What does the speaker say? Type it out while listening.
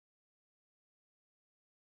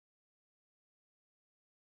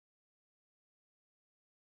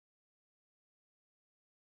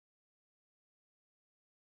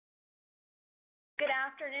Good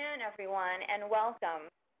afternoon, everyone, and welcome.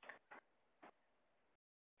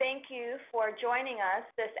 Thank you for joining us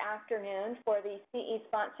this afternoon for the CE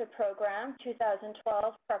Sponsor Program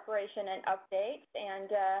 2012 Preparation and Updates.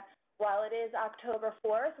 And while it is October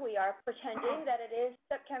 4th, we are pretending that it is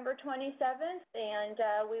September 27th, and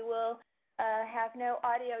we will have no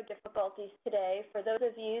audio difficulties today. For those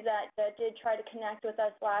of you that did try to connect with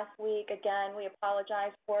us last week, again, we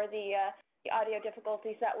apologize for the audio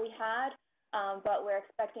difficulties that we had. But we're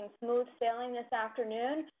expecting smooth sailing this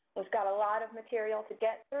afternoon. We've got a lot of material to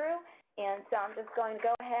get through, and so I'm just going to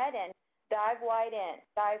go ahead and dive right in,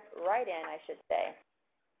 I should say.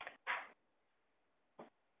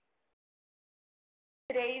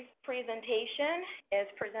 Today's presentation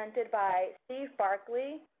is presented by Steve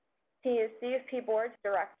Barkley. He is CFP Board's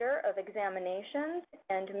Director of Examinations,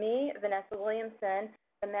 and me, Vanessa Williamson,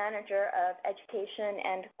 the Manager of Education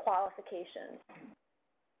and Qualifications.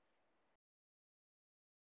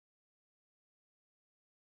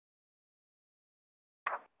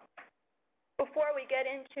 Before we get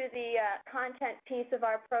into the content piece of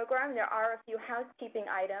our program, there are a few housekeeping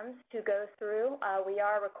items to go through. We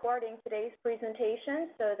are recording today's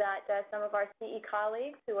presentation so that some of our CE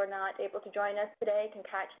colleagues who are not able to join us today can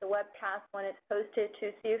catch the webcast when it's posted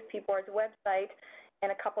to CFP Board's website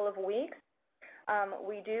in a couple of weeks.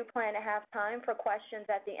 We do plan to have time for questions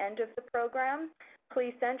at the end of the program.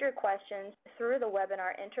 Please send your questions through the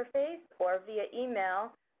webinar interface or via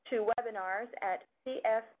email to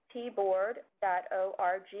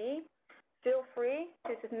webinars@cftboard.org. Feel free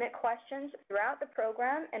to submit questions throughout the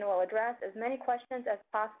program, and we'll address as many questions as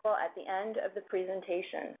possible at the end of the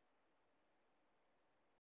presentation.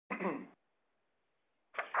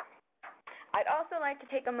 I'd also like to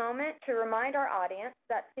take a moment to remind our audience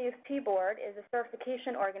that CFP Board is a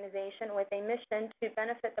certification organization with a mission to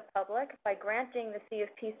benefit the public by granting the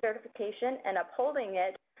CFP certification and upholding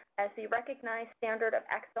it as the recognized standard of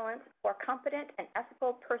excellence for competent and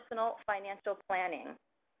ethical personal financial planning.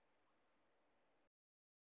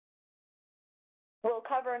 We'll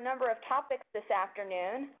cover a number of topics this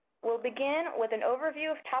afternoon. We'll begin with an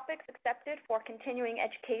overview of topics accepted for continuing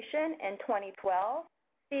education in 2012.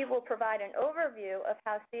 Steve will provide an overview of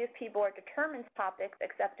how CFP Board determines topics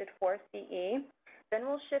accepted for CE. Then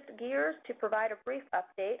we'll shift gears to provide a brief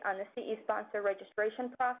update on the CE sponsor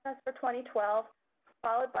registration process for 2012,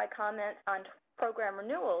 followed by comments on program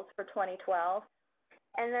renewals for 2012.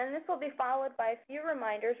 And then this will be followed by a few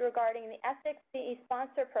reminders regarding the Ethics CE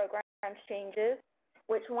Sponsor Program changes,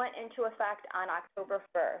 which went into effect on October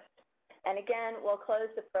 1st. And again, we'll close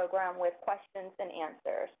the program with questions and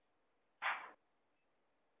answers.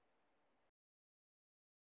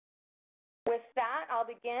 With that, I'll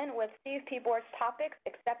begin with CFP Board's topics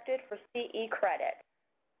accepted for CE credit.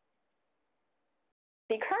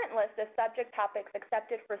 The current list of subject topics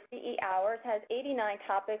accepted for CE hours has 89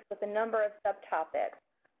 topics with a number of subtopics.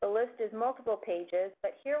 The list is multiple pages,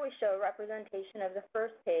 but here we show a representation of the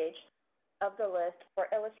first page of the list for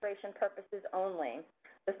illustration purposes only.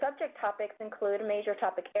 The subject topics include major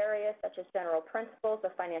topic areas such as general principles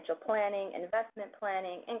of financial planning, investment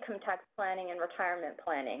planning, income tax planning, and retirement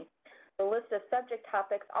planning. The list of subject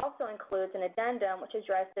topics also includes an addendum which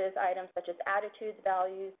addresses items such as attitudes,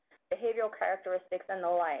 values, behavioral characteristics, and the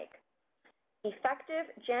like.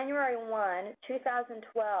 Effective January 1,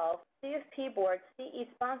 2012, CFP Board's CE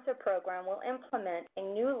Sponsor Program will implement a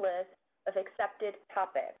new list of accepted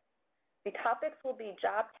topics. The topics will be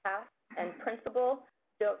job tasks and principal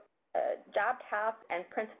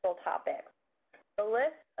topics. The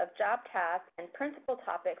list of job tasks and principal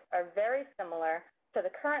topics are very similar to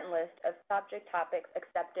the current list of subject topics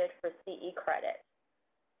accepted for CE credit.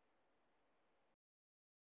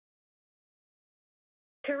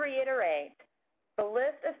 To reiterate, the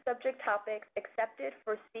list of subject topics accepted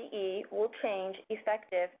for CE will change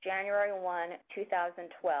effective January 1,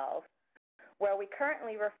 2012. Where we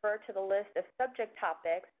currently refer to the list of subject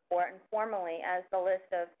topics, or informally as the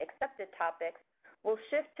list of accepted topics, we'll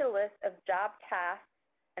shift to a list of job tasks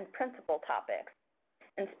and principal topics.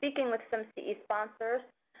 In speaking with some CE sponsors,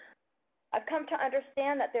 I've come to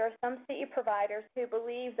understand that there are some CE providers who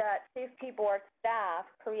believe that CFP Board staff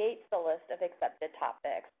creates the list of accepted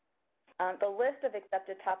topics. The list of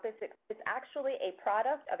accepted topics is actually a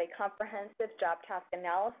product of a comprehensive job task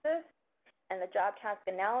analysis, and the job task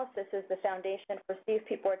analysis is the foundation for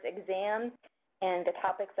CFP Board's exam and the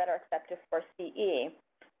topics that are accepted for CE.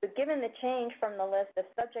 So given the change from the list of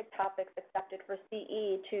subject topics accepted for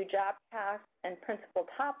CE to job tasks and principal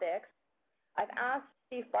topics, I've asked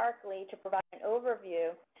Steve Barkley to provide an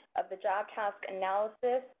overview of the job task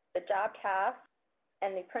analysis, the job tasks,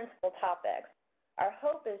 and the principal topics. Our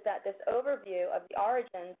hope is that this overview of the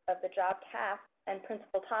origins of the job tasks and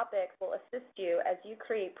principal topics will assist you as you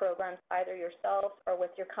create programs either yourselves or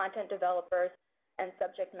with your content developers and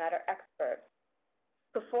subject matter experts.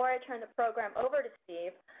 Before I turn the program over to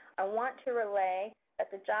Steve, I want to relay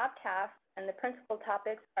that the job tasks and the principal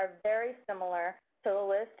topics are very similar to the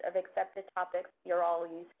list of accepted topics you're all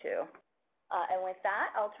used to. And with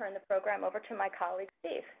that, I'll turn the program over to my colleague,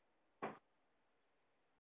 Steve.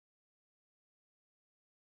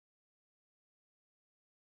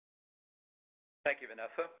 Thank you,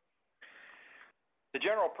 Vanessa. The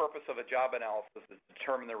general purpose of a job analysis is to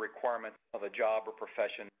determine the requirements of a job or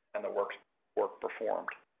profession and the work performed.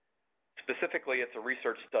 Specifically, it's a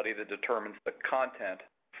research study that determines the content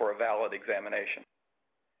for a valid examination.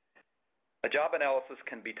 A job analysis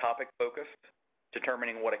can be topic-focused,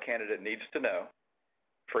 determining what a candidate needs to know.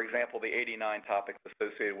 For example, the 89 topics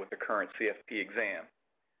associated with the current CFP exam.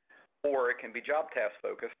 Or it can be job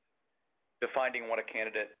task-focused, defining what a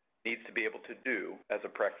candidate needs to be able to do as a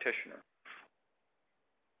practitioner.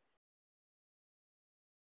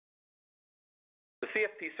 The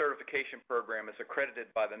CFP certification program is accredited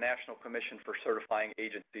by the National Commission for Certifying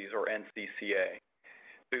Agencies, or NCCA,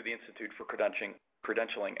 through the Institute for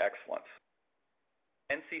Credentialing Excellence.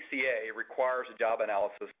 NCCA requires a job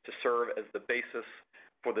analysis to serve as the basis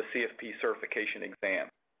for the CFP certification exam.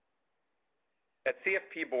 At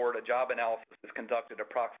CFP Board, a job analysis is conducted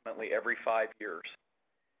approximately every 5 years.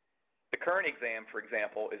 The current exam, for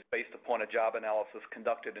example, is based upon a job analysis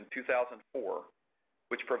conducted in 2004,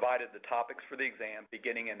 which provided the topics for the exam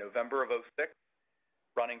beginning in November of '06,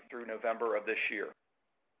 running through November of this year.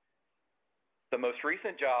 The most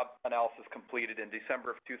recent job analysis completed in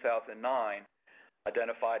December of 2009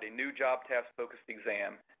 identified a new job task-focused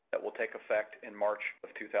exam that will take effect in March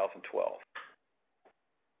of 2012.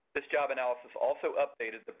 This job analysis also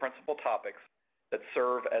updated the principal topics that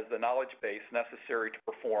serve as the knowledge base necessary to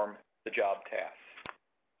perform the job tasks.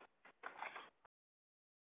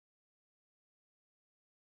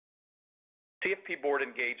 CFP Board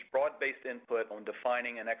engaged broad-based input on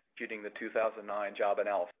defining and executing the 2009 job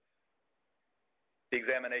analysis. The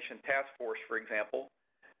examination task force, for example,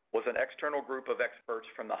 was an external group of experts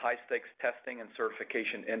from the high-stakes testing and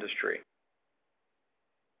certification industry.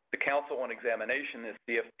 The Council on Examination is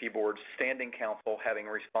CFP Board's standing council having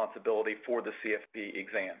responsibility for the CFP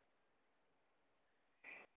exam.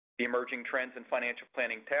 The Emerging Trends in Financial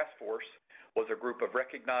Planning Task Force was a group of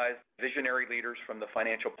recognized visionary leaders from the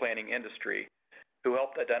financial planning industry who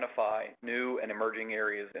helped identify new and emerging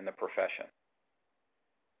areas in the profession.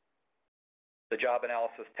 The Job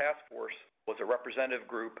Analysis Task Force was a representative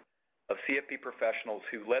group of CFP professionals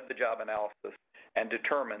who led the job analysis and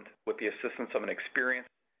determined, with the assistance of an experienced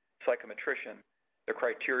psychometrician, the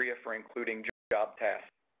criteria for including job tasks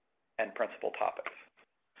and principal topics.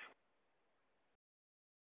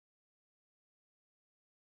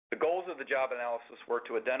 The goals of the job analysis were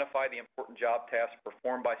to identify the important job tasks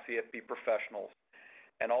performed by CFP professionals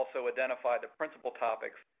and also identify the principal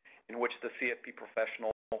topics in which the CFP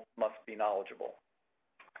professional must be knowledgeable.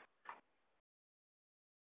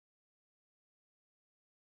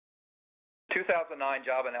 The 2009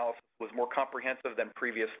 job analysis was more comprehensive than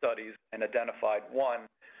previous studies and identified, 1,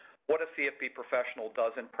 what a CFP professional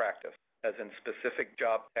does in practice, as in specific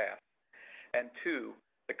job tasks, and 2,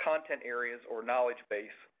 the content areas or knowledge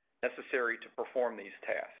base necessary to perform these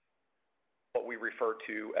tasks, what we refer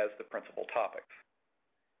to as the principal topics.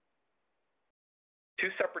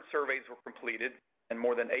 2 separate surveys were completed, and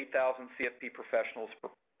more than 8,000 CFP professionals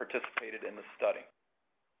participated in the study.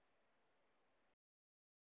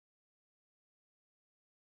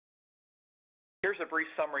 Here's a brief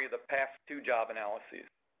summary of the past 2 job analyses.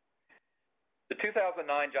 The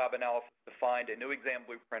 2009 job analysis defined a new exam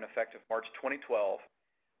blueprint effective March 2012,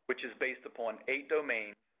 which is based upon 8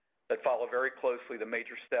 domains that follow very closely the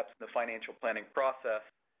major steps in the financial planning process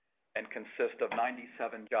and consist of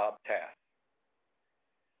 97 job tasks.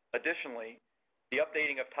 Additionally, the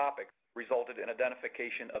updating of topics resulted in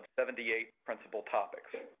identification of 78 principal topics.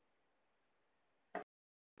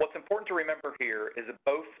 What's important to remember here is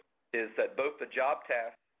that both the job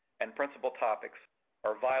tasks and principal topics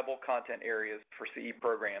are viable content areas for CE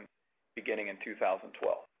programs beginning in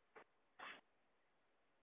 2012.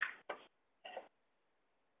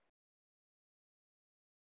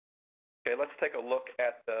 Okay, let's take a look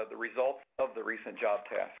at the results of the recent job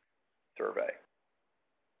task survey.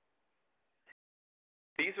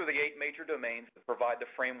 These are the 8 major domains that provide the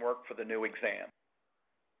framework for the new exam.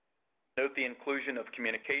 Note the inclusion of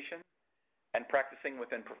communication and practicing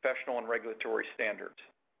within professional and regulatory standards.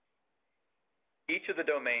 Each of the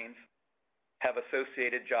domains have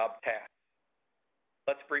associated job tasks.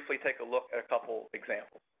 Let's briefly take a look at a couple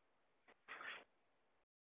examples.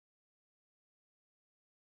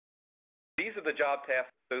 These are the job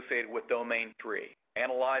tasks associated with Domain 3,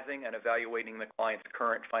 analyzing and evaluating the client's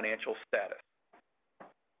current financial status.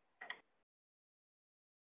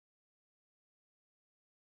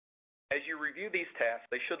 As you review these tasks,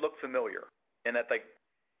 they should look familiar in that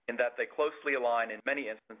they closely align in many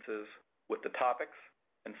instances with the topics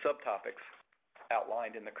and subtopics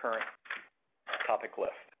outlined in the current topic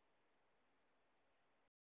list.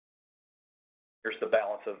 Here's the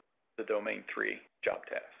balance of the Domain 3 job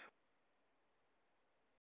tasks.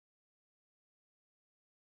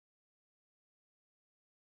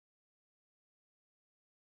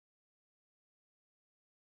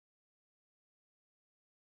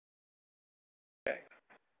 Okay.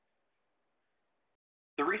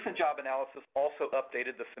 The recent job analysis also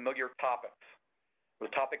updated the familiar topics, the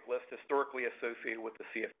topic list historically associated with the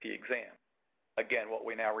CFP exam. Again, what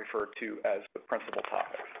we now refer to as the principal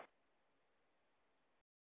topics.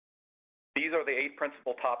 These are the 8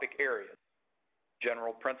 principal topic areas: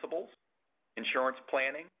 general principles, insurance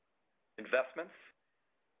planning, investments,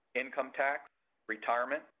 income tax,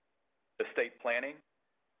 retirement, estate planning,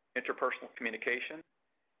 interpersonal communication,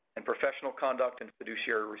 and professional conduct and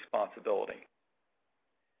fiduciary responsibility.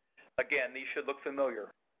 Again, these should look familiar.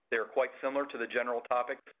 They are quite similar to the general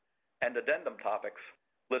topics and addendum topics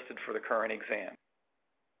listed for the current exam.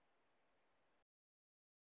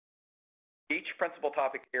 Each principal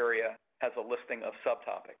topic area has a listing of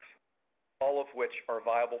subtopics, all of which are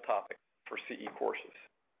viable topics for CE courses.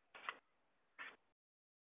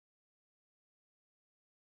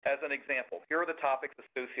 As an example, here are the topics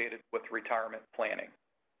associated with retirement planning.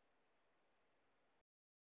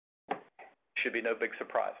 Should be no big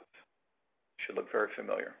surprises. Should look very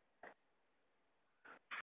familiar.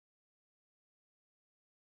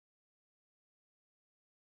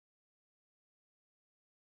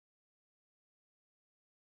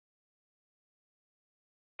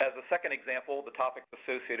 As a second example, the topics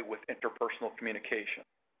associated with interpersonal communication.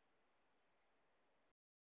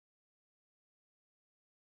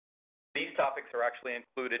 These topics are actually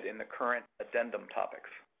included in the current addendum topics.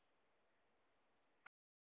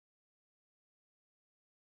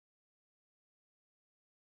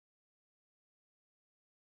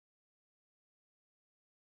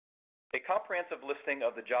 A comprehensive listing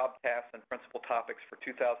of the job tasks and principal topics for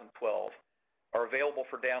 2012 are available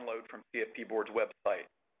for download from CFP Board's website.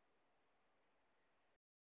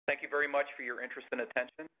 Thank you very much for your interest and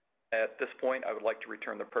attention. At this point, I would like to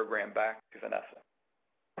return the program back to Vanessa.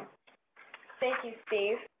 Thank you,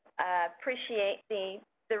 Steve. Appreciate the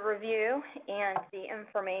review and the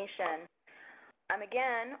information.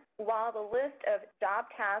 Again, while the list of job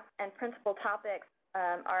tasks and principal topics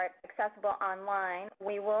are accessible online,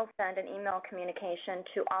 we will send an email communication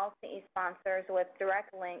to all CE sponsors with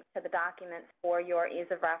direct links to the documents for your ease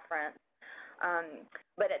of reference.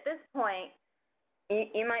 But at this point,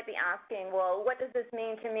 you might be asking, well, what does this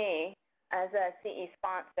mean to me as a CE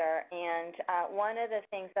sponsor? And one of the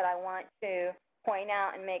things that I want to point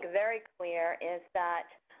out and make very clear is that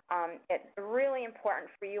it's really important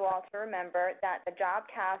for you all to remember that the job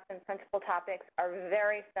tasks and principal topics are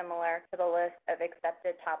very similar to the list of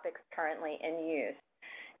accepted topics currently in use.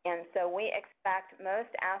 And so we expect most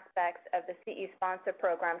aspects of the CE sponsor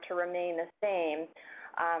program to remain the same.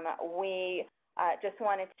 We just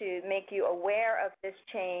wanted to make you aware of this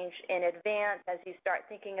change in advance as you start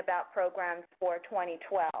thinking about programs for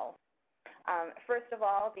 2012. First of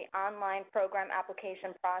all, the online program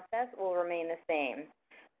application process will remain the same.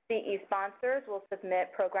 CE sponsors will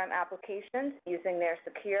submit program applications using their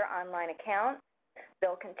secure online account.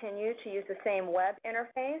 They'll continue to use the same web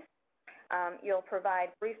interface. You'll provide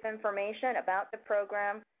brief information about the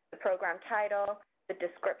program title, the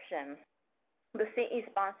description. The CE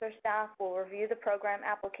sponsor staff will review the program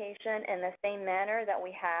application in the same manner that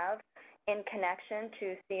we have in connection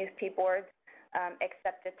to CFP Board's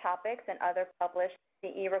accepted topics and other published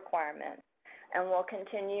CE requirements. And we'll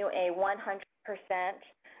continue a 100%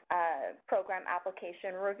 program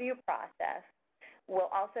application review process. We'll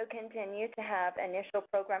also continue to have initial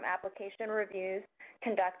program application reviews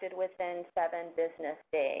conducted within 7 business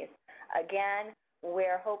days. Again,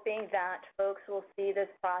 we're hoping that folks will see this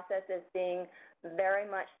process as being very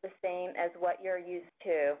much the same as what you're used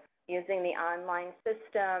to, using the online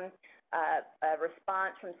system, a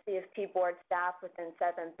response from CFP Board staff within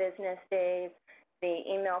 7 business days, the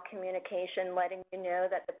email communication letting you know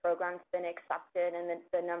that the program's been accepted and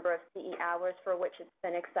the number of CE hours for which it's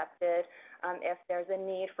been accepted. If there's a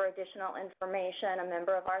need for additional information, a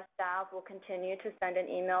member of our staff will continue to send an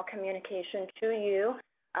email communication to you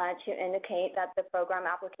to indicate that the program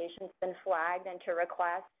application's been flagged and to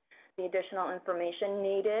request the additional information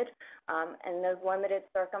needed. In those limited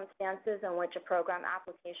circumstances in which a program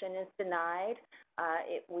application is denied,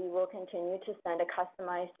 we will continue to send a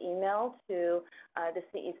customized email to the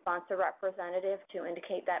CE sponsor representative to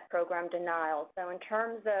indicate that program denial. So in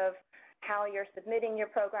terms of how you're submitting your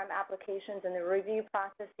program applications and the review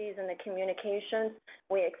processes and the communications,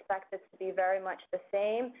 we expect this to be very much the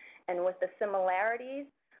same, and with the similarities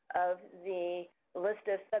of the list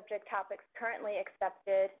of subject topics currently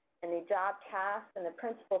accepted and the job tasks and the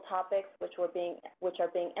principal topics which are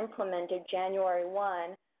being implemented January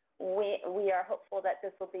 1, we are hopeful that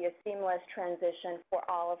this will be a seamless transition for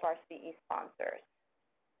all of our CE sponsors.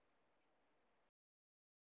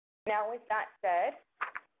 Now, with that said,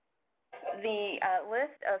 the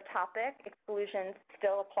list of topic exclusions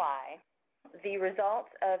still apply. The results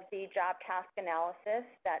of the job task analysis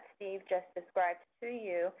that Steve just described to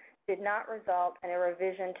you did not result in a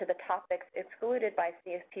revision to the topics excluded by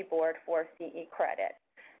CFP Board for CE credit.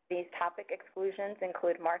 These topic exclusions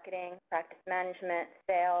include marketing, practice management,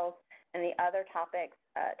 sales, and the other topic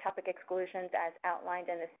exclusions as outlined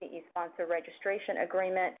in the CE sponsor registration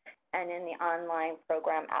agreement and in the online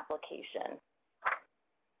program application.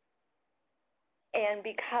 And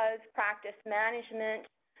because practice management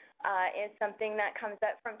is something that comes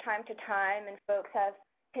up from time to time, and folks have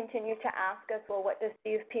continued to ask us, well, what does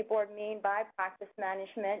CFP Board mean by practice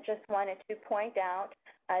management? Just wanted to point out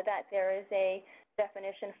that there is a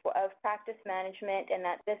definition of practice management, and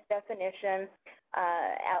that this definition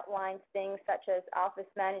outlines things such as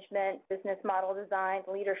office management, business model design,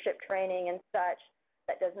 leadership training, and such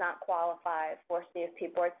that does not qualify for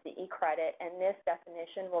CFP Board CE credit, and this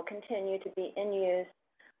definition will continue to be in use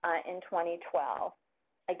in 2012.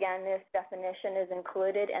 Again, this definition is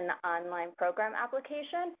included in the online program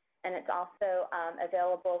application, and it's also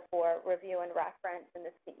available for review and reference in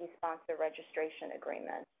the CE sponsor registration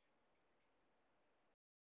agreement.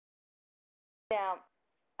 Now,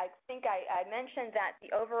 I think I mentioned that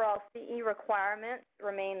the overall CE requirements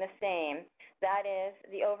remain the same. That is,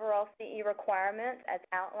 the overall CE requirements as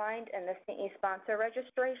outlined in the CE sponsor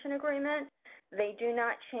registration agreement, they do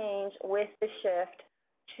not change with the shift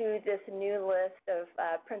to this new list of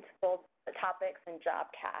principal topics and job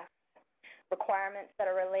tasks. Requirements that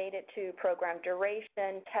are related to program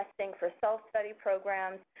duration, testing for self-study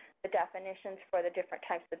programs, the definitions for the different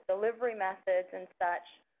types of delivery methods and such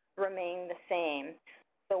remain the same.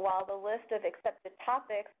 So while the list of accepted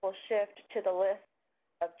topics will shift to the list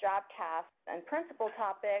of job tasks and principal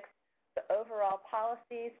topics, the overall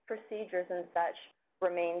policies, procedures, and such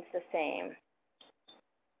remains the same.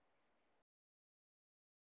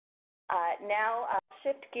 Now I'll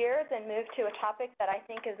shift gears and move to a topic that I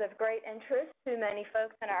think is of great interest to many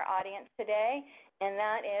folks in our audience today, and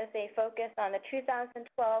that is a focus on the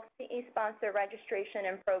 2012 CE sponsor registration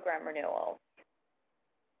and program renewals.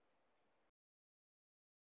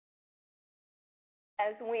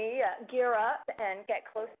 As we gear up and get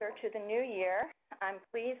closer to the new year, I'm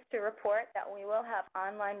pleased to report that we will have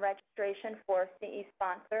online registration for CE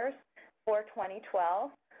sponsors for 2012.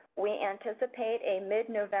 We anticipate a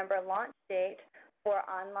mid-November launch date for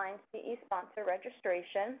online CE sponsor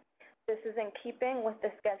registration. This is in keeping with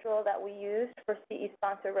the schedule that we used for CE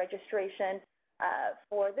sponsor registration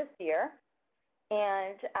for this year.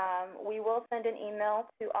 And we will send an email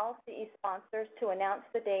to all CE sponsors to announce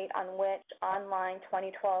the date on which online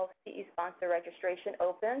 2012 CE sponsor registration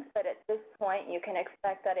opens, but at this point you can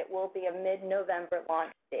expect that it will be a mid-November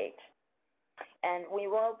launch date. And we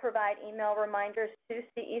will provide email reminders to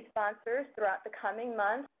CE sponsors throughout the coming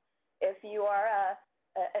months. If you are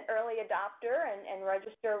an early adopter and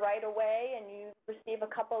register right away and you receive a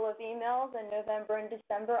couple of emails in November and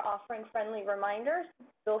December offering friendly reminders,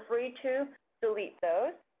 feel free to delete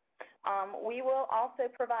those. We will also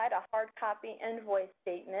provide a hard copy invoice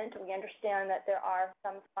statement. We understand that there are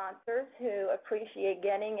some sponsors who appreciate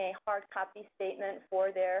getting a hard copy statement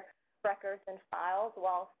for their records and files,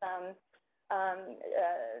 while some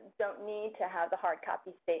don't need to have the hard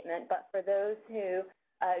copy statement. But for those who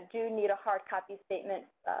do need a hard copy statement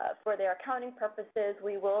for their accounting purposes,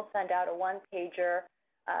 we will send out a one-pager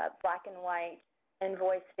black and white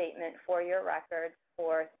invoice statement for your records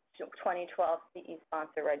for 2012 CE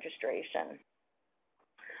sponsor registration.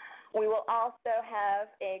 We will also have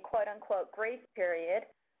a quote-unquote grace period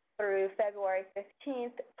through February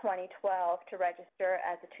 15th, 2012 to register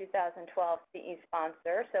as a 2012 CE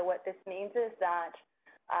sponsor. So what this means is that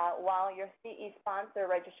while your CE sponsor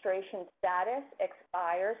registration status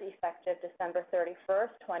expires effective December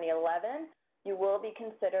 31st, 2011, you will be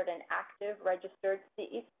considered an active registered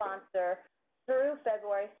CE sponsor through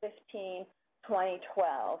February 15,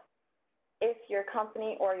 2012. If your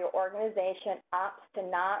company or your organization opts to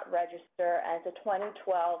not register as a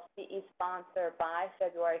 2012 CE sponsor by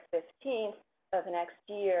February 15th of next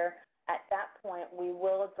year, at that point we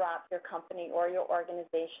will drop your company or your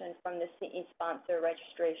organization from the CE sponsor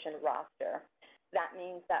registration roster. That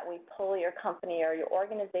means that we pull your company or your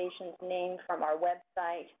organization's name from our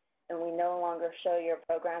website, and we no longer show your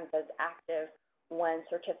programs as active when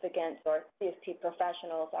certificates or CFP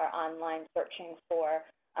professionals are online searching for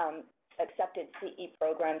accepted CE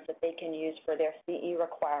programs that they can use for their CE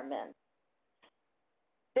requirements.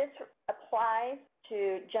 This applies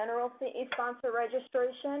to general CE sponsor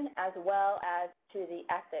registration as well as to the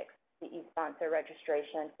ethics CE sponsor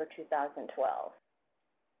registration for 2012.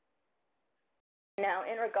 Now,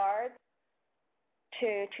 in regards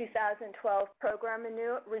to 2012 program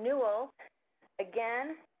renewals,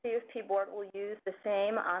 again, CFP Board will use the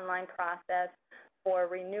same online process for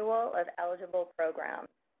renewal of eligible programs.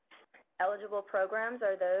 Eligible programs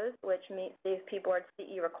are those which meet CFP Board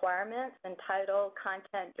CE requirements and title,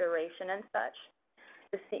 content, duration, and such.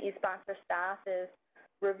 The CE sponsor staff is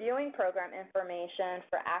reviewing program information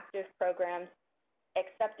for active programs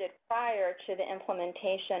accepted prior to the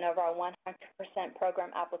implementation of our 100%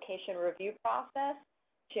 program application review process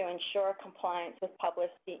to ensure compliance with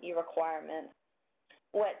published CE requirements.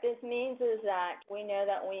 What this means is that we know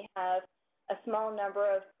that we have a small number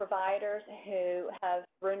of providers who have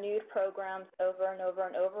renewed programs over and over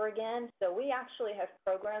and over again. So we actually have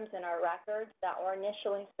programs in our records that were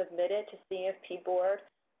initially submitted to CFP Board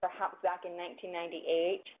perhaps back in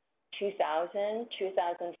 1998, 2000,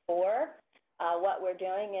 2004. What we're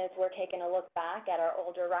doing is we're taking a look back at our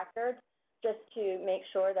older records just to make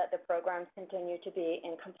sure that the programs continue to be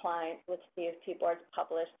in compliance with CFP Board's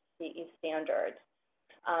published CE standards.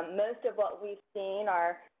 Most of what we've seen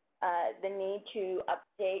are the need to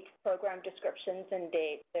update program descriptions and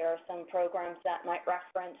dates. There are some programs that might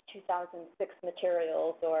reference 2006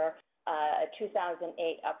 materials or a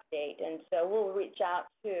 2008 update, and so we'll reach out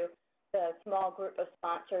to the small group of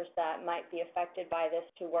sponsors that might be affected by this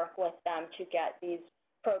to work with them to get these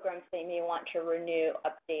programs they may want to renew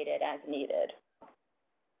updated as needed.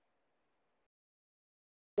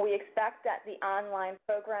 We expect that the online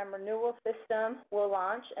program renewal system will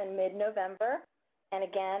launch in mid-November, and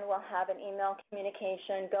again, we'll have an email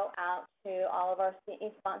communication go out to all of our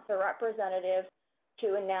CE sponsor representatives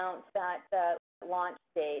to announce that launch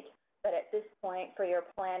date. But at this point, for your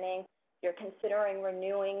planning, you're considering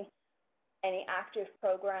renewing any active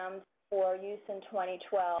programs for use in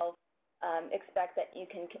 2012, expect that you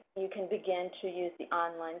can begin to use the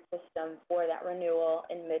online system for that renewal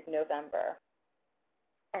in mid-November.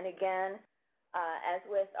 And again, as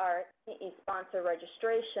with our CE sponsor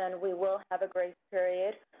registration, we will have a grace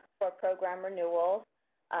period for program renewals.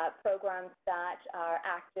 Programs that are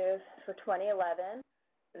active for 2011,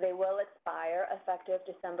 they will expire effective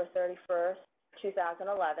December 31st,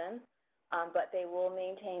 2011. But they will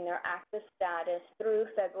maintain their active status through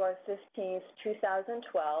February 15th,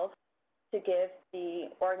 2012 to give the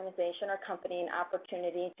organization or company an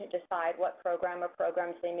opportunity to decide what program or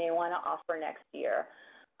programs they may want to offer next year.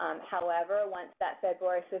 However, once that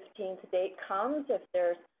February 15th date comes, if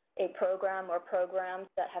there's a program or programs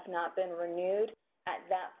that have not been renewed, at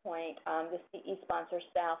that point, the CE sponsor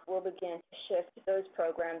staff will begin to shift those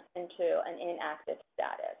programs into an inactive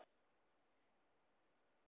status.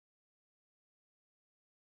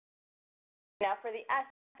 Now, for the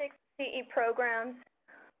ethics CE programs,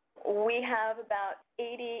 we have about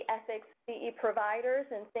 80 ethics CE providers,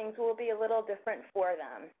 and things will be a little different for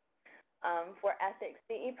them. For ethics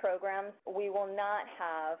CE programs, we will not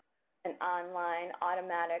have an online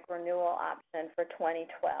automatic renewal option for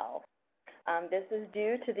 2012. This is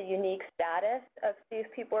due to the unique status of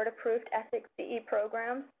CFP Board-approved ethics CE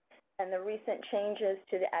programs and the recent changes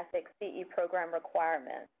to the ethics CE program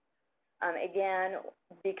requirements. Again,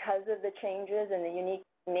 because of the changes and the unique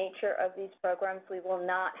nature of these programs, we will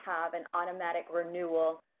not have an automatic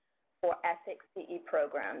renewal for ethics CE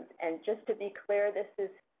programs. And just to be clear, this is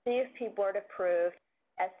CFP Board-approved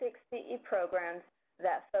ethics CE programs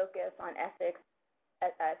that focus on ethics,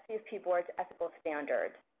 CFP Board's ethical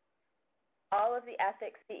standards. All of the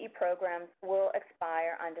ethics CE programs will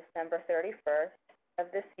expire on December 31st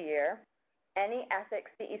of this year. Any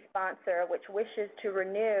ethics CE sponsor which wishes to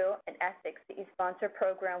renew an ethics CE sponsor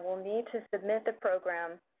program will need to submit the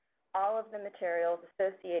program, all of the materials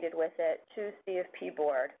associated with it, to CFP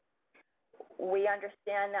Board. We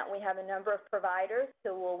understand that we have a number of providers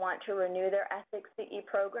who will want to renew their ethics CE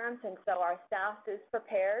programs, and so our staff is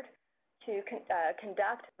prepared to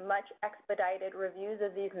conduct much expedited reviews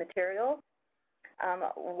of these materials.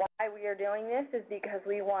 Why we are doing this is because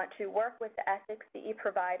we want to work with the Ethics CE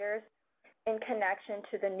providers in connection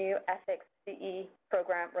to the new Ethics CE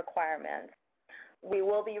program requirements. We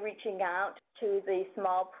will be reaching out to the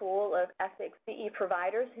small pool of Ethics CE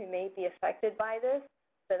providers who may be affected by this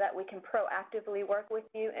so that we can proactively work with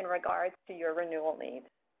you in regards to your renewal needs.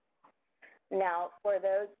 Now, for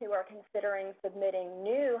those who are considering submitting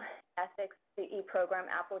new Ethics CE program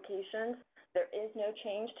applications, there is no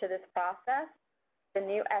change to this process. The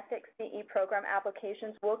new Ethics CE program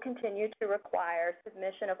applications will continue to require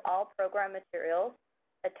submission of all program materials,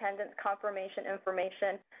 attendance confirmation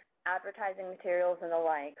information, advertising materials, and the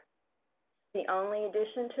like. The only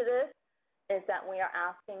addition to this is that we are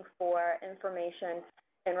asking for information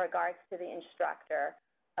in regards to the instructor.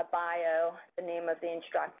 A bio, the name of the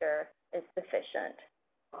instructor, is sufficient.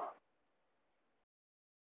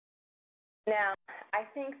 Now, I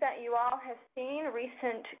think that you all have seen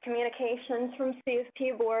recent communications from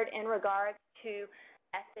CFP Board in regards to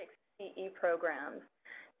Ethics CE programs.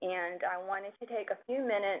 And I wanted to take a few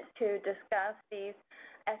minutes to discuss these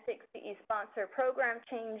Ethics CE sponsor program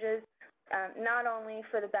changes, not only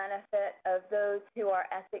for the benefit of those who are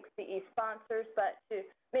Ethics CE sponsors, but to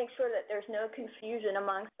make sure that there's no confusion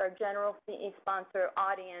amongst our general CE sponsor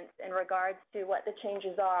audience in regards to what the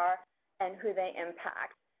changes are and who they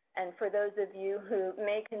impact. And for those of you who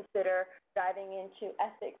may consider diving into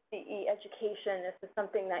Ethics CE education, this is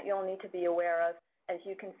something that you'll need to be aware of as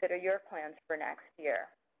you consider your plans for next year.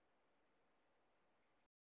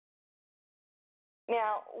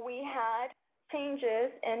 Now, we had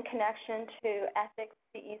changes in connection to Ethics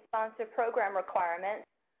CE sponsor program requirements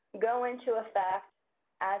go into effect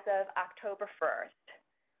as of October 1st.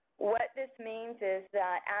 What this means is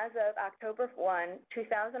that as of October 1,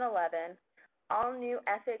 2011, all new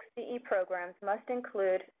Ethics CE programs must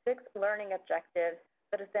include 6 learning objectives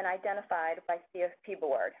that have been identified by CFP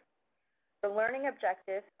Board. The learning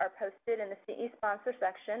objectives are posted in the CE sponsor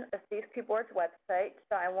section of CFP Board's website,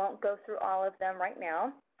 so I won't go through all of them right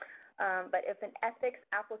now. But if an ethics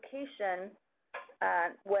application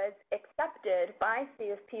was accepted by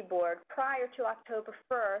CFP Board prior to October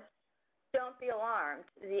 1st, don't be alarmed.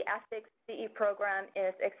 The Ethics CE program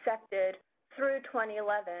is accepted through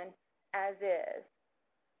 2011 as is.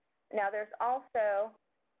 Now, there's also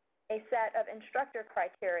a set of instructor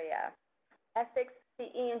criteria. Ethics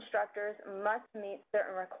CE instructors must meet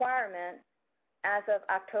certain requirements as of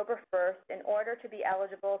October 1st in order to be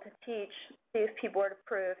eligible to teach CFP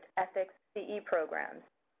Board-approved Ethics CE programs.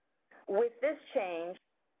 With this change,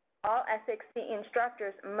 all Ethics CE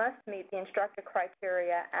instructors must meet the instructor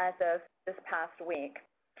criteria as of this past week.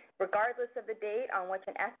 Regardless of the date on which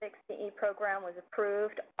an Ethics CE program was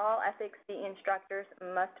approved, all Ethics CE instructors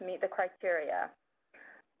must meet the criteria.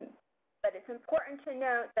 But it's important to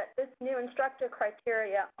note that this new instructor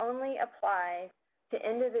criteria only applies to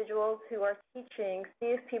individuals who are teaching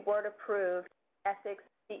CFP Board-approved Ethics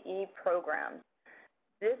CE programs.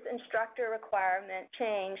 This instructor requirement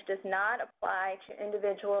change does not apply to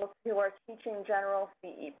individuals who are teaching general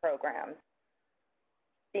CE programs.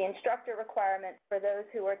 The instructor requirements for those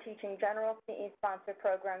who are teaching general CE sponsor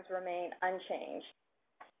programs remain unchanged.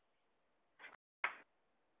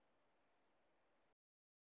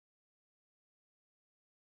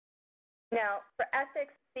 Now, for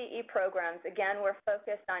Ethics CE programs, again, we're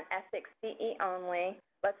focused on Ethics CE only.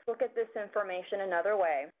 Let's look at this information another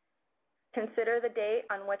way. Consider the date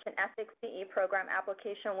on which an Ethics CE program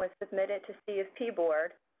application was submitted to CFP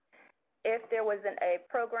Board. If there was a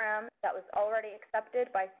program that was already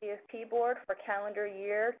accepted by CFP Board for calendar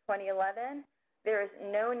year 2011, there is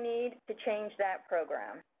no need to change that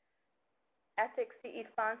program. Ethics CE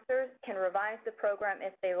sponsors can revise the program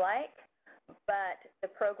if they like, but the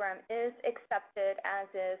program is accepted as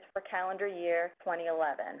is for calendar year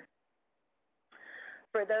 2011.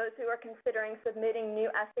 For those who are considering submitting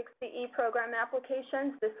new Ethics CE program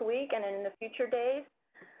applications this week and in the future days,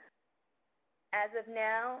 as of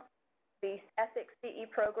now, the Ethics CE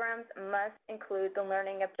programs must include the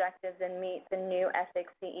learning objectives and meet the new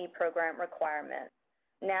Ethics CE program requirements.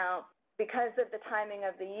 Now, because of the timing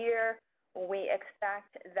of the year, we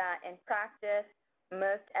expect that in practice,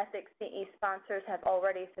 most Ethics CE sponsors have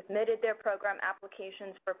already submitted their program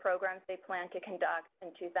applications for programs they plan to conduct in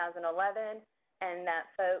 2011, and that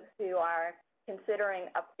folks who are considering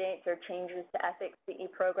updates or changes to Ethics CE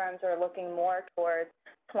programs are looking more towards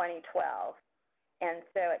 2012. And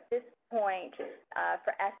so at this point,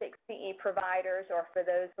 for Ethics CE providers or for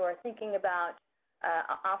those who are thinking about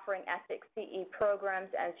offering Ethics CE programs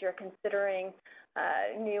as you're considering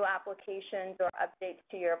new applications or updates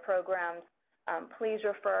to your programs, please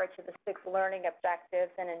refer to the 6 learning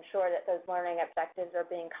objectives and ensure that those learning objectives are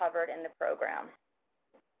being covered in the program.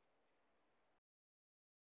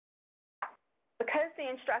 Because the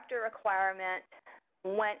instructor requirement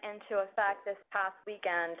went into effect this past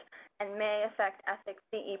weekend and may affect ethics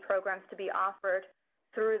CE programs to be offered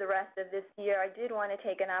through the rest of this year, I did want to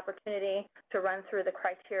take an opportunity to run through the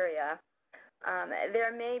criteria.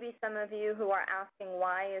 There may be some of you who are asking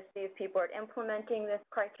why is CFP Board implementing this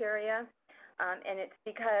criteria, and it's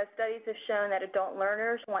because studies have shown that adult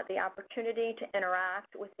learners want the opportunity to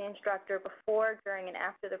interact with the instructor before, during, and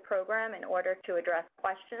after the program in order to address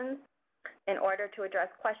questions. In order to address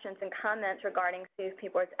questions and comments regarding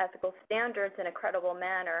CFP Board's ethical standards in a credible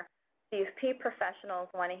manner, CFP professionals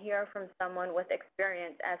want to hear from someone with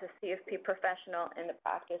experience as a CFP professional in the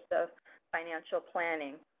practice of financial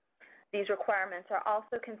planning. These requirements are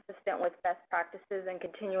also consistent with best practices in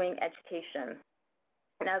continuing education.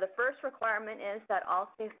 Now, the first requirement is that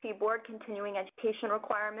all CFP Board continuing education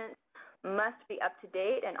requirements must be up to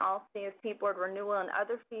date, and all CFP Board renewal and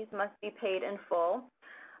other fees must be paid in full.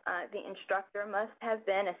 The instructor must have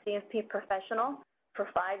been a CFP professional for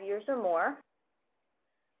 5 years or more.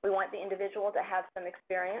 We want the individual to have some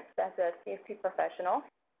experience as a CFP professional.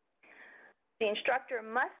 The instructor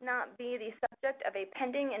must not be the subject of a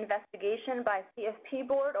pending investigation by CFP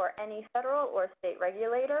Board or any federal or state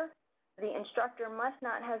regulator. The instructor must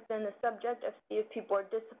not have been the subject of CFP Board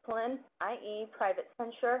discipline, i.e. private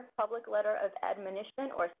censure, public letter of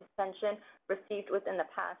admonition, or suspension received within the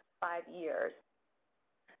past 5 years.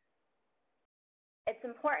 It's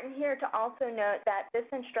important here to also note that this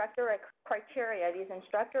instructor criteria, these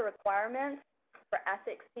instructor requirements for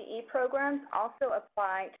ethics CE programs also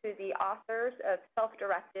apply to the authors of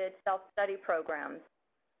self-directed self-study programs.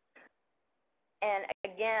 And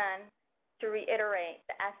again, to reiterate,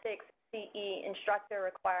 the ethics CE instructor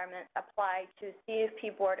requirements apply to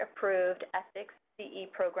CFP Board approved ethics CE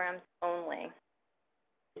programs only.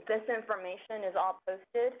 This information is all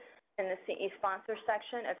posted in the CE sponsor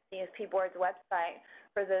section of CFP Board's website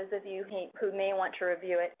for those of you who may want to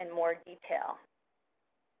review it in more detail.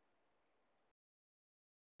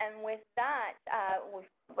 And with that, we've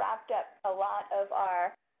wrapped up a lot of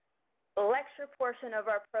our lecture portion of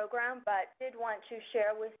our program, but did want to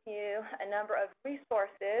share with you a number of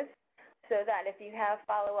resources so that if you have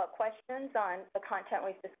follow-up questions on the content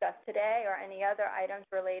we've discussed today or any other items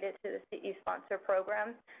related to the CE sponsor program,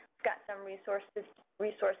 we've got some resources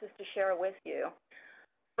to share with you.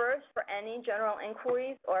 First, for any general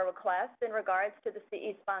inquiries or requests in regards to the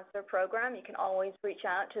CE sponsor program, you can always reach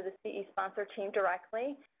out to the CE sponsor team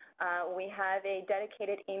directly. We have a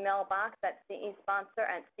dedicated email box at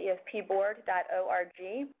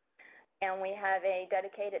cesponsor@cfpboard.org, and we have a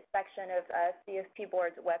dedicated section of CFP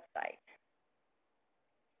Board's website.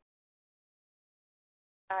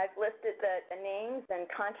 I've listed the names and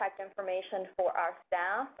contact information for our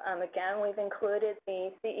staff. Again, we've included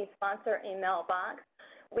the CE sponsor email box.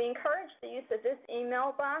 We encourage the use of this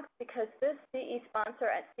email box because this CE sponsor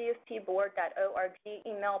at cfpboard.org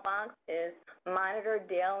email box is monitored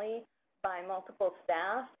daily by multiple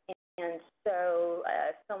staff. And so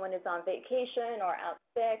if someone is on vacation or out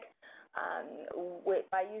sick,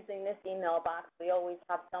 by using this email box, we always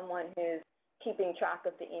have someone who's keeping track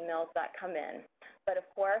of the emails that come in. But of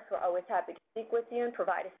course, we're always happy to speak with you and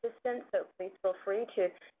provide assistance, so please feel free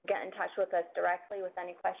to get in touch with us directly with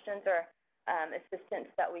any questions or assistance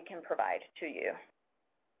that we can provide to you.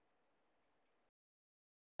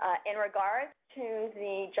 In regards to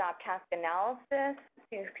the job task analysis,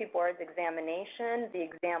 CFP Board's examination, the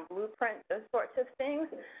exam blueprint, those sorts of things,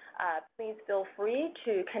 please feel free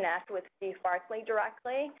to connect with Steve Barkley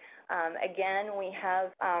directly. Again, we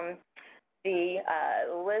have the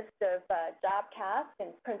list of job tasks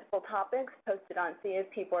and principal topics posted on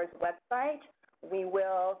CFP Board's website. We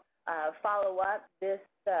will follow up this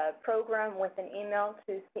program with an email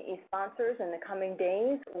to CE sponsors in the coming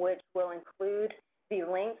days, which will include the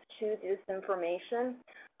links to this information.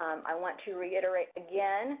 I want to reiterate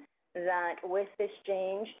again that with this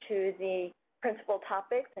change to the principal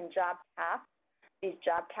topics and job tasks, these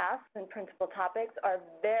job tasks and principal topics are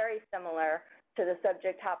very similar to the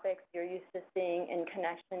subject topics you're used to seeing in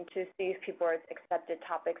connection to CFP Board's accepted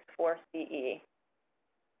topics for CE.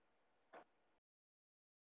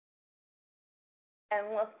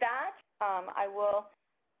 And with that, I will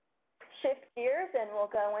shift gears and we'll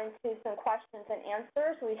go into some questions and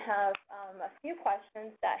answers. We have a few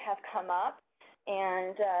questions that have come up.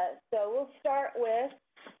 And so we'll start with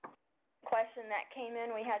a question that came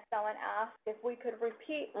in. We had someone ask if we could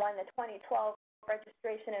repeat when the 2012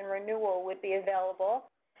 registration and renewal would be available.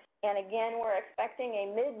 And again, we're expecting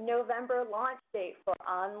a mid-November launch date for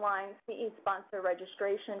online CE sponsor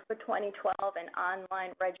registration for 2012 and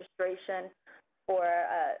online registration for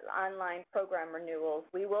online program renewals.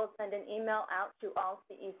 We will send an email out to all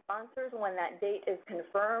CE sponsors when that date is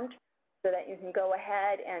confirmed so that you can go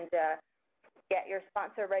ahead and get your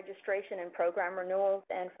sponsor registration and program renewals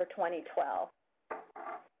in for 2012.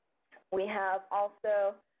 We have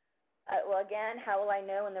also, well again, how will I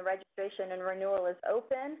know when the registration and renewal is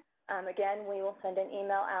open? Again, we will send an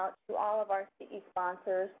email out to all of our CE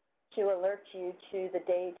sponsors to alert you to the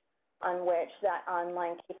date on which that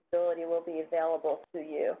online capability will be available to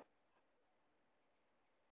you.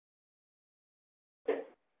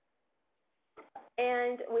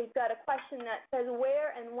 And we've got a question that says,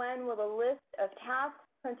 where and when will the list of tasks,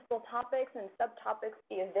 principal topics, and subtopics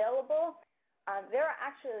be available? There are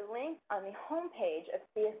actually links on the homepage of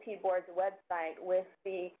CFP Board's website with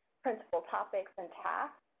the principal topics and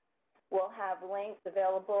tasks. We'll have links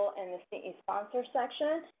available in the CE sponsor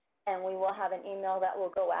section, and we will have an email that will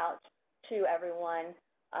go out to everyone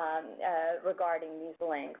regarding these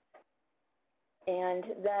links. And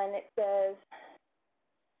then it says,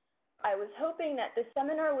 I was hoping that the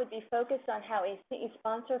seminar would be focused on how a CE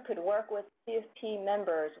sponsor could work with CFP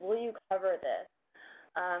members. Will you cover this?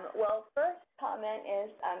 Well, first comment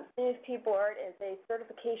is CFP Board is a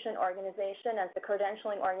certification organization. As a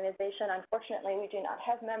credentialing organization, unfortunately, we do not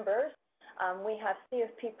have members. We have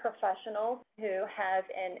CFP professionals who have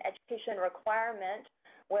an education requirement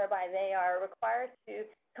whereby they are required to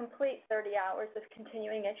complete 30 hours of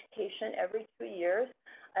continuing education every 2 years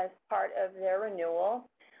as part of their renewal.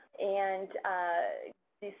 And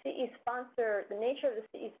the CE sponsor, the nature of the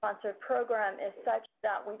CE sponsor program is such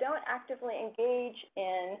that we don't actively engage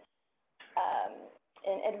in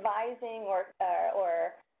advising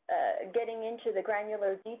or getting into the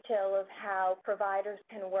granular detail of how providers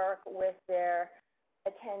can work with their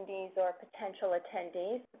attendees or potential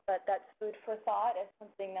attendees, but that's food for thought as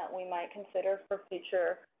something that we might consider for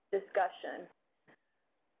future discussion.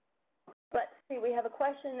 Let's see, we have a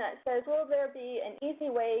question that says, will there be an easy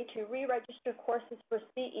way to re-register courses for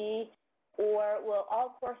CE, or will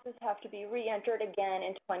all courses have to be re-entered again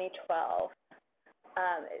in 2012?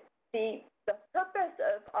 The purpose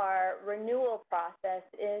of our renewal process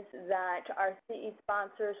is that our CE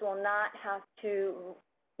sponsors will not have to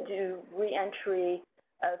do re-entry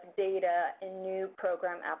of data in new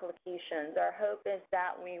program applications. Our hope is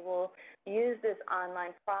that we will use this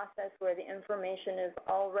online process where the information is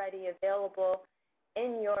already available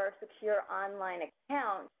in your secure online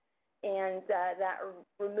account, and that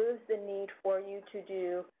removes the need for you to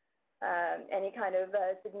do any kind of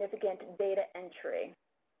significant data entry.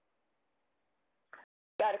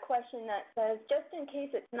 Got a question that says, just in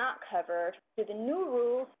case it's not covered, do the new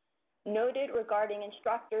rules noted regarding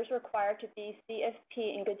instructors required to be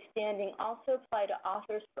CFP in good standing also apply to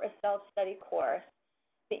authors for a self-study course?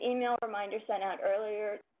 The email reminder sent out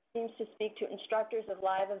earlier seems to speak to instructors of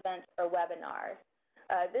live events or webinars.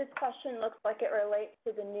 This question looks like it relates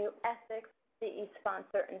to the new ethics CE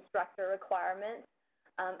sponsor instructor requirements.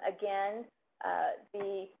 Again,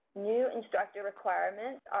 the new instructor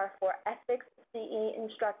requirements are for ethics CE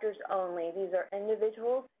instructors only. These are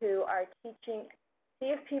individuals who are teaching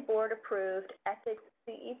CFP Board approved ethics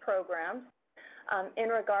CE programs. In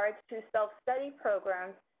regards to self-study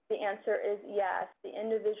programs, the answer is yes. The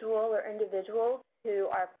individual or individuals who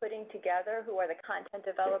are putting together, who are the content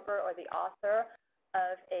developer or the author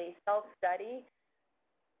of a self-study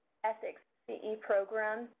ethics CE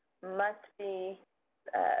program must be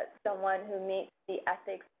someone who meets the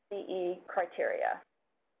ethics CE criteria.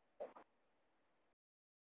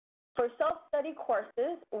 For self-study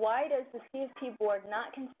courses, why does the CFP Board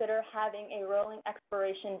not consider having a rolling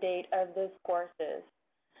expiration date of those courses?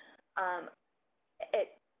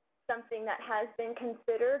 It's something that has been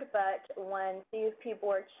considered, but when CFP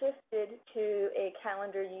Board shifted to a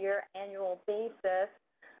calendar year annual basis,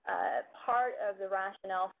 part of the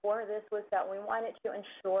rationale for this was that we wanted to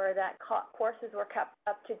ensure that courses were kept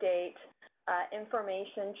up to date.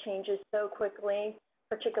 Information changes so quickly,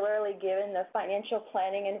 particularly given the financial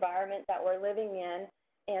planning environment that we're living in.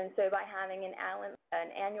 And so by having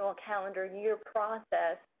an annual calendar year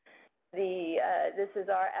process, this is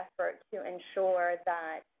our effort to ensure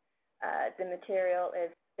that the material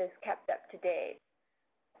is kept up to date.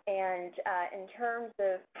 And in terms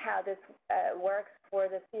of how this works for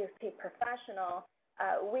the CFP professional,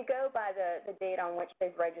 we go by the date on which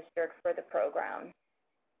they've registered for the program.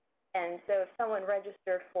 And so if someone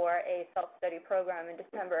registered for a self-study program in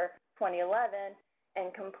December 2011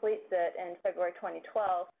 and completes it in February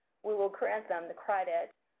 2012, we will grant them the credit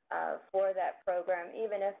for that program,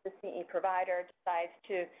 even if the CE provider decides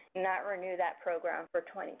to not renew that program for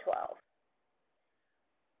 2012.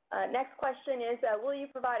 Next question is, will you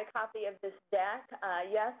provide a copy of this deck?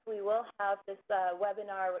 Yes, we will have this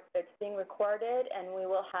webinar that's being recorded, and we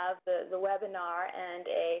will have the webinar and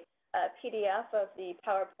a PDF of the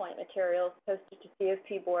PowerPoint materials posted to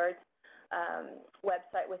CFP Board's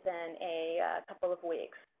website within a couple of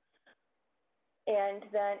weeks. And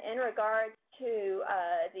then in regards to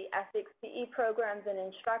the ethics CE programs and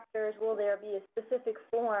instructors, will there be a specific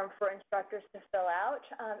form for instructors to fill out?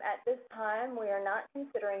 At this time, we are not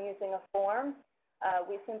considering using a form.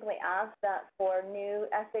 We simply ask that for new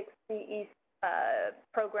ethics CE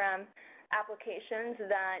program applications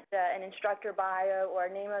that an instructor bio or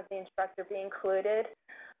name of the instructor be included.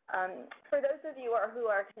 For those of you who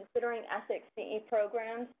are considering ethics CE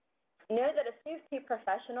programs, know that a CFP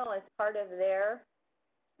professional, as part of their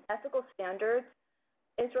ethical standards,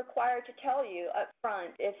 is required to tell you up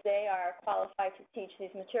front if they are qualified to teach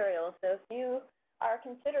these materials. So if you are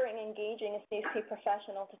considering engaging a CFP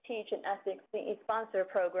professional to teach an ethics CE sponsor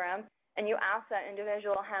program, and you ask that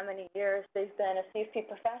individual how many years they've been a CFP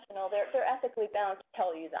professional, they're ethically bound to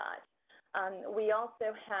tell you that. We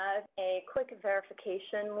also have a quick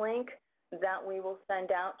verification link that we will send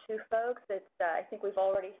out to folks. I think we've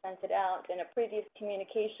already sent it out in a previous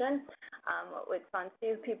communication. It's on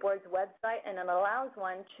CFP Board's website, and it allows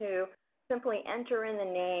one to simply enter in the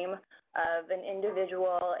name of an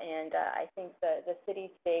individual and I think the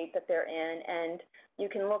city, state that they're in, and you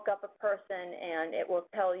can look up a person and it will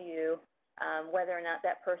tell you whether or not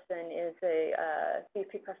that person is a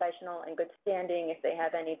CFP professional in good standing, if they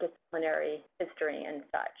have any disciplinary history and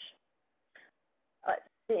such. Let's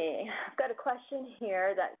see. I've got a question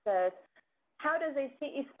here that says, how does a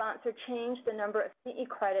CE sponsor change the number of CE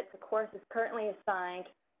credits a course is currently assigned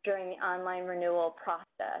during the online renewal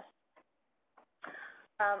process?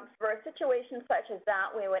 For a situation such as that,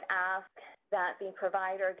 we would ask that the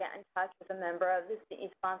provider get in touch with a member of the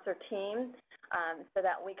CE sponsor team so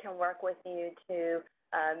that we can work with you to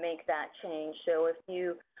make that change. So if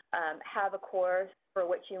you have a course for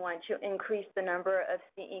which you want to increase the number of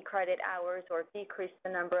CE credit hours or decrease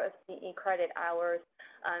the number of CE credit hours,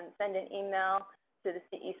 send an email to the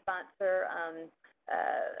CE sponsor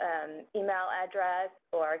email address,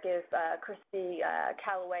 or give Christy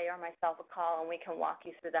Callaway or myself a call, and we can walk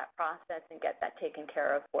you through that process and get that taken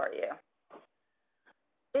care of for you.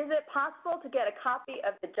 Is it possible to get a copy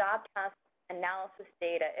of the job task analysis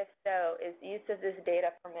data? If so, is use of this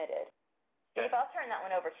data permitted? Steve, I'll turn that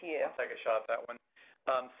one over to you. I'll take a shot at that one.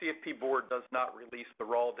 CFP Board does not release the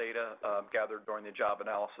raw data gathered during the job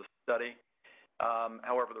analysis study.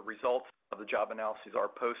 However, the results of the job analyses are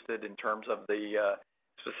posted in terms of the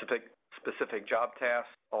specific job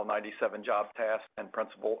tasks, all 97 job tasks and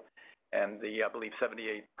principal, and the, I believe,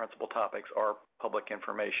 78 principal topics are public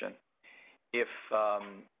information. If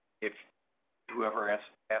whoever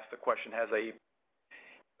asked the question has a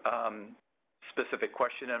specific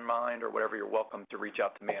question in mind or whatever, you're welcome to reach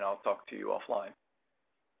out to me and I'll talk to you offline.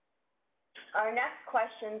 Our next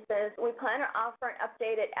question says, we plan to offer an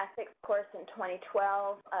updated ethics course in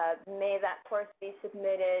 2012. May that course be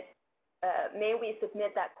submitted, may we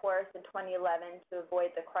submit that course in 2011 to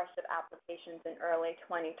avoid the crush of applications in early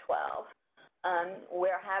 2012?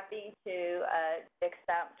 We're happy to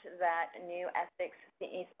accept that new ethics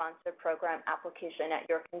CE sponsor program application at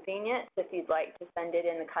your convenience. If you'd like to send it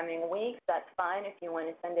in the coming weeks, that's fine. If you want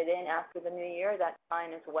to send it in after the new year, that's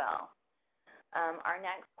fine as well. Our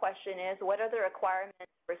next question is, what are the requirements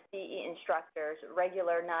for CE instructors,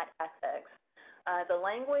 regular, not ethics? The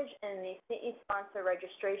language in the CE sponsor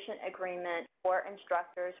registration agreement for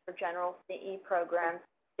instructors for general CE programs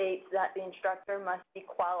states that the instructor must be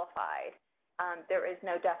qualified. There is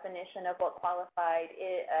no definition of what qualified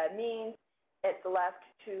means. It's left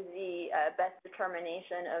to the best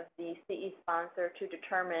determination of the CE sponsor to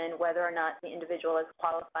determine whether or not the individual is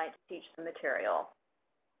qualified to teach the material.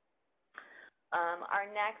 Our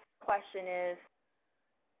next question is,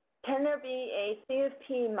 can there be a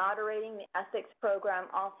CFP moderating the ethics program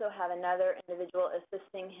also have another individual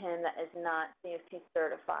assisting him that is not CFP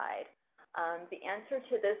certified? The answer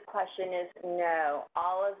to this question is no.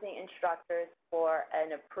 All of the instructors for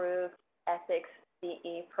an approved ethics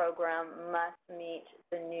CE program must meet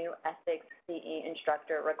the new ethics CE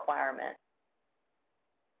instructor requirement.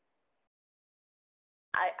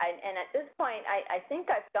 And at this point, I think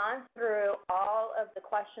I've gone through all of the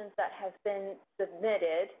questions that have been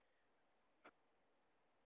submitted.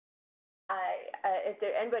 if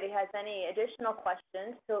anybody has any additional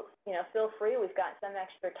questions, feel free. We've got some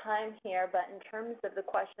extra time here, but in terms of the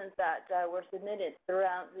questions that were submitted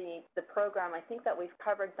throughout the program, I think that we've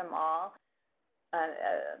covered them all.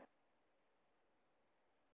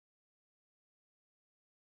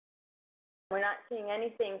 We're not seeing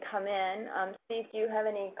anything come in. Steve, do you have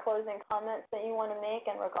any closing comments that you want to make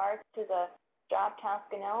in regards to the job task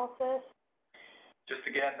analysis? Just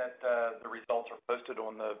again that the results are posted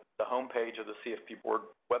on the homepage of the CFP board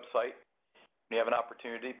website. When you have an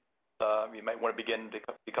opportunity, you might want to begin to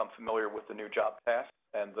become familiar with the new job tasks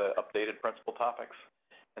and the updated principal topics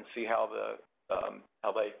and see how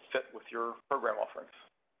they fit with your program offerings.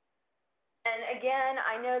 And again,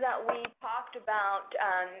 I know that we talked about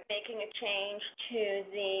making a change to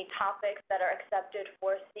the topics that are accepted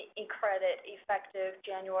for CE credit effective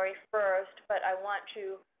January 1st, but I want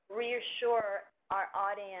to reassure our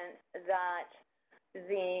audience that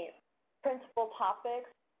the principal topics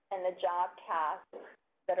and the job tasks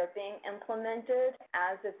that are being implemented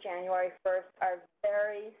as of January 1st are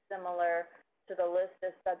very similar to the list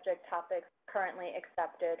of subject topics currently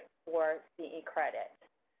accepted for CE credit.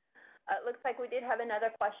 It looks like we did have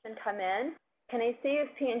another question come in. Can a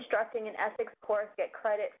CFP instructing an ethics course get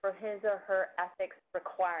credit for his or her ethics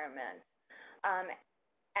requirements?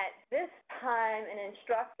 At this time, an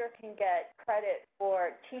instructor can get credit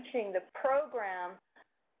for teaching the program,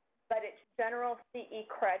 but it's general CE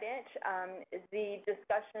credit. The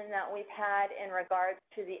discussion that we've had in regards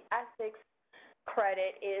to the ethics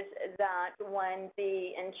credit is that when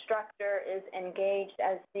the instructor is engaged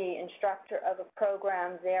as the instructor of a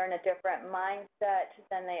program, they're in a different mindset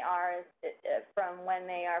than they are from when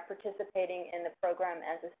they are participating in the program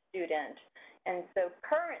as a student. And so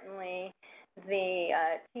currently, the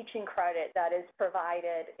teaching credit that is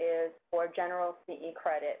provided is for general CE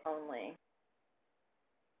credit only.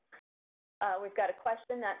 We've got a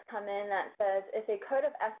question that's come in that says, if a code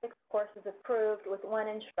of ethics course is approved with one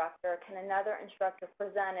instructor, can another instructor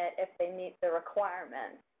present it if they meet the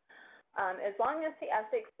requirements? As long as the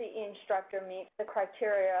ethics CE instructor meets the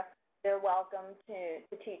criteria, they're welcome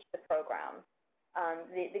to teach the program.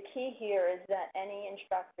 The key here is that any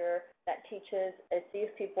instructor that teaches a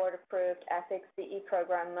CFP board-approved ethics CE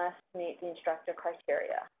program must meet the instructor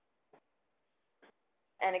criteria.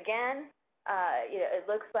 And again, it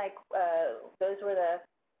looks like those were the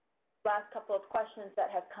last couple of questions that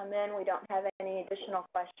have come in. We don't have any additional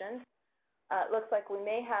questions. It looks like we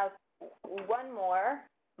may have one more.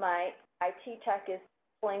 My IT tech is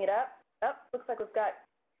pulling it up. Looks like we've got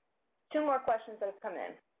two more questions that have come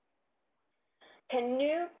in. Can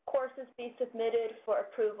new courses be submitted for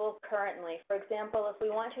approval currently? For example, if we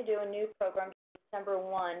want to do a new program December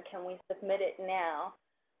 1, can we submit it now?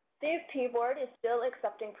 CFP board is still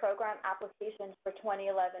accepting program applications for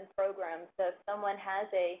 2011 programs. So if someone has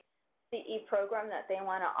a CE program that they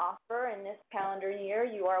want to offer in this calendar year,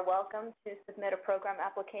 you are welcome to submit a program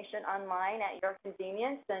application online at your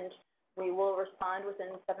convenience, and we will respond within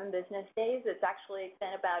 7 business days. It's actually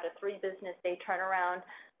been about a 3 business day turnaround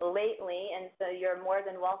lately, and so you're more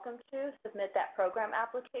than welcome to submit that program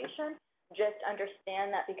application. Just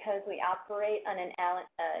understand that because we operate on an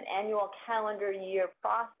annual calendar year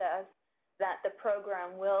process, that the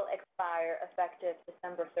program will expire effective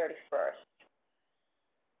December 31st.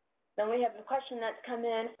 Then we have a question that's come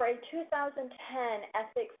in. For a 2010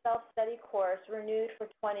 ethics self-study course renewed for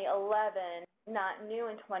 2011, not new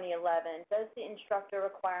in 2011, does the instructor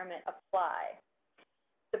requirement apply?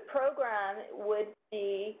 The program would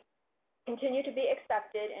continue to be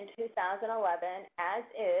accepted in 2011 as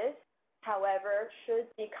is. However, should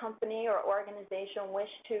the company or organization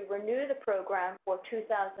wish to renew the program for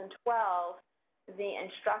 2012, the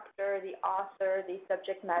instructor, the author, the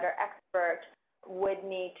subject matter expert would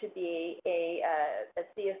need to be a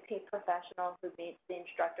CFP professional who meets the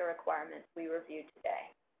instructor requirements we reviewed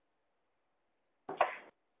today.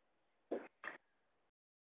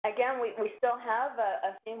 Again, we still have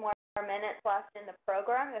a few more minutes left in the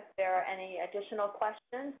program. If there are any additional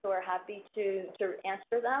questions, we're happy to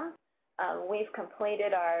answer them. We've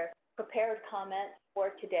completed our prepared comments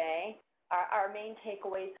for today. Our main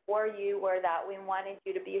takeaways for you were that we wanted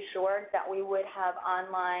you to be assured that we would have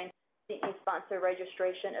online CE sponsor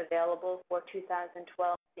registration available for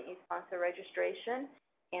 2012 CE sponsor registration,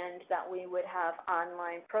 and that we would have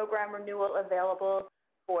online program renewal available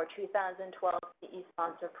for 2012 CE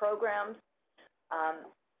sponsor programs.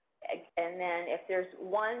 And then if there's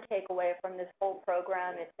one takeaway from this whole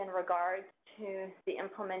program, it's in regards to the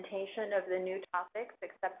implementation of the new topics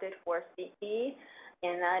accepted for CE,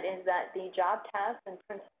 and that is that the job tasks and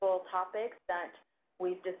principal topics that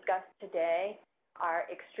we've discussed today are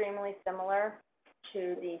extremely similar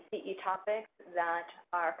to the CE topics that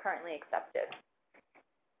are currently accepted.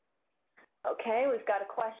 Okay, we've got a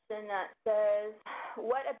question that says,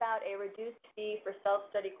 what about a reduced fee for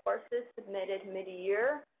self-study courses submitted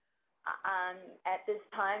mid-year? At this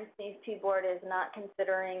time, CFP Board is not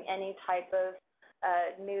considering any type of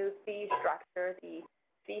new fee structure. The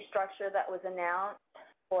fee structure that was announced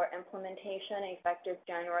for implementation effective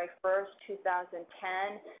January 1st,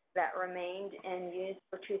 2010, that remained in use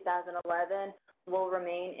for 2011, will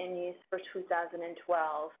remain in use for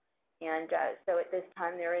 2012. And so at this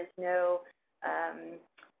time, there is no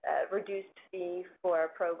reduced fee for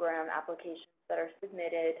program applications that are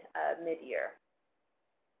submitted mid-year.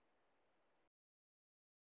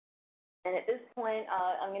 And at this point,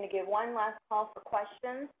 I'm going to give one last call for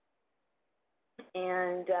questions.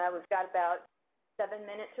 And we've got about 7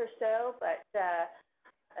 minutes or so, but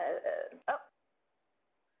oh,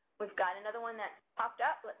 we've got another one that popped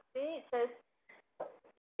up. Let's see. It says,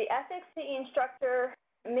 the ethics CE instructor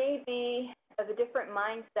may be of a different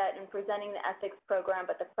mindset in presenting the ethics program,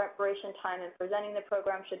 but the preparation time in presenting the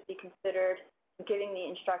program should be considered giving the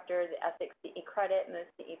instructor the ethics CE credit. Most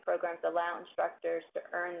CE programs allow instructors to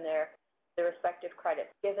earn their respective credits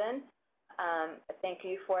given. Thank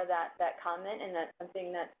you for that comment, and that's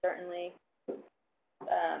something that's certainly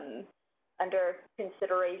under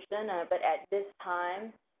consideration. But at this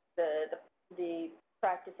time, the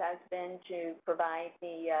practice has been to provide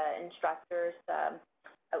the instructors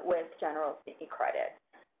with general CE credit.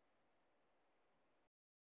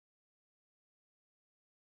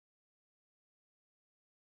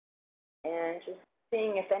 And just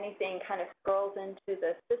seeing if anything kind of scrolls into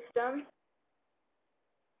the system.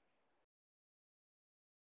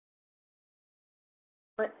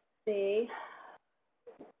 Let's see.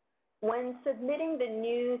 When submitting the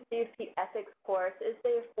new CFP ethics course, is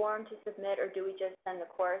there a form to submit, or do we just send the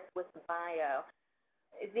course with the bio?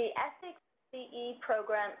 The ethics CE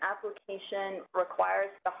program application requires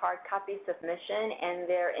the hard copy submission, and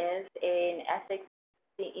there is an ethics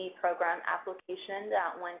CE program application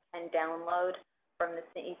that one can download from the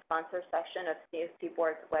CE sponsor section of CFP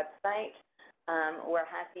Board's website. We're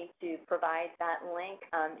happy to provide that link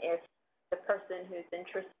if the person who's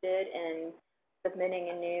interested in submitting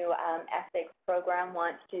a new ethics program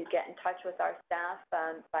wants to get in touch with our staff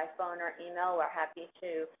by phone or email. We're happy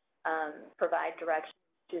to provide directions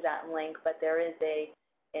to that link, but there is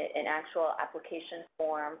an actual application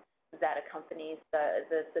form that accompanies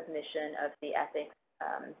the submission of the ethics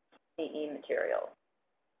CE material.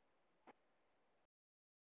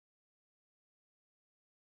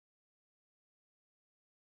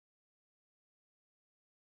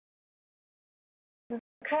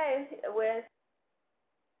 Okay, with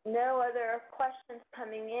no other questions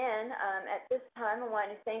coming in, at this time I want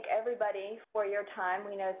to thank everybody for your time.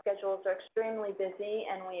 We know schedules are extremely busy,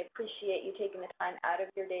 and we appreciate you taking the time out of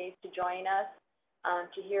your days to join us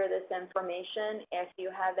to hear this information. If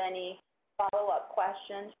you have any follow-up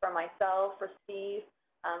questions for myself or Steve,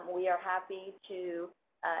 we are happy to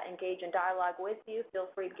engage in dialogue with you. Feel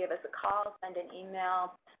free to give us a call, send an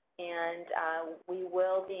email, and we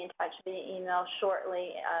will be in touch via email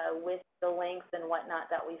shortly with the links and whatnot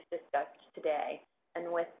that we've discussed today.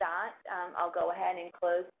 And with that, I'll go ahead and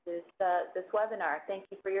close this webinar. Thank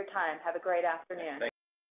you for your time. Have a great afternoon.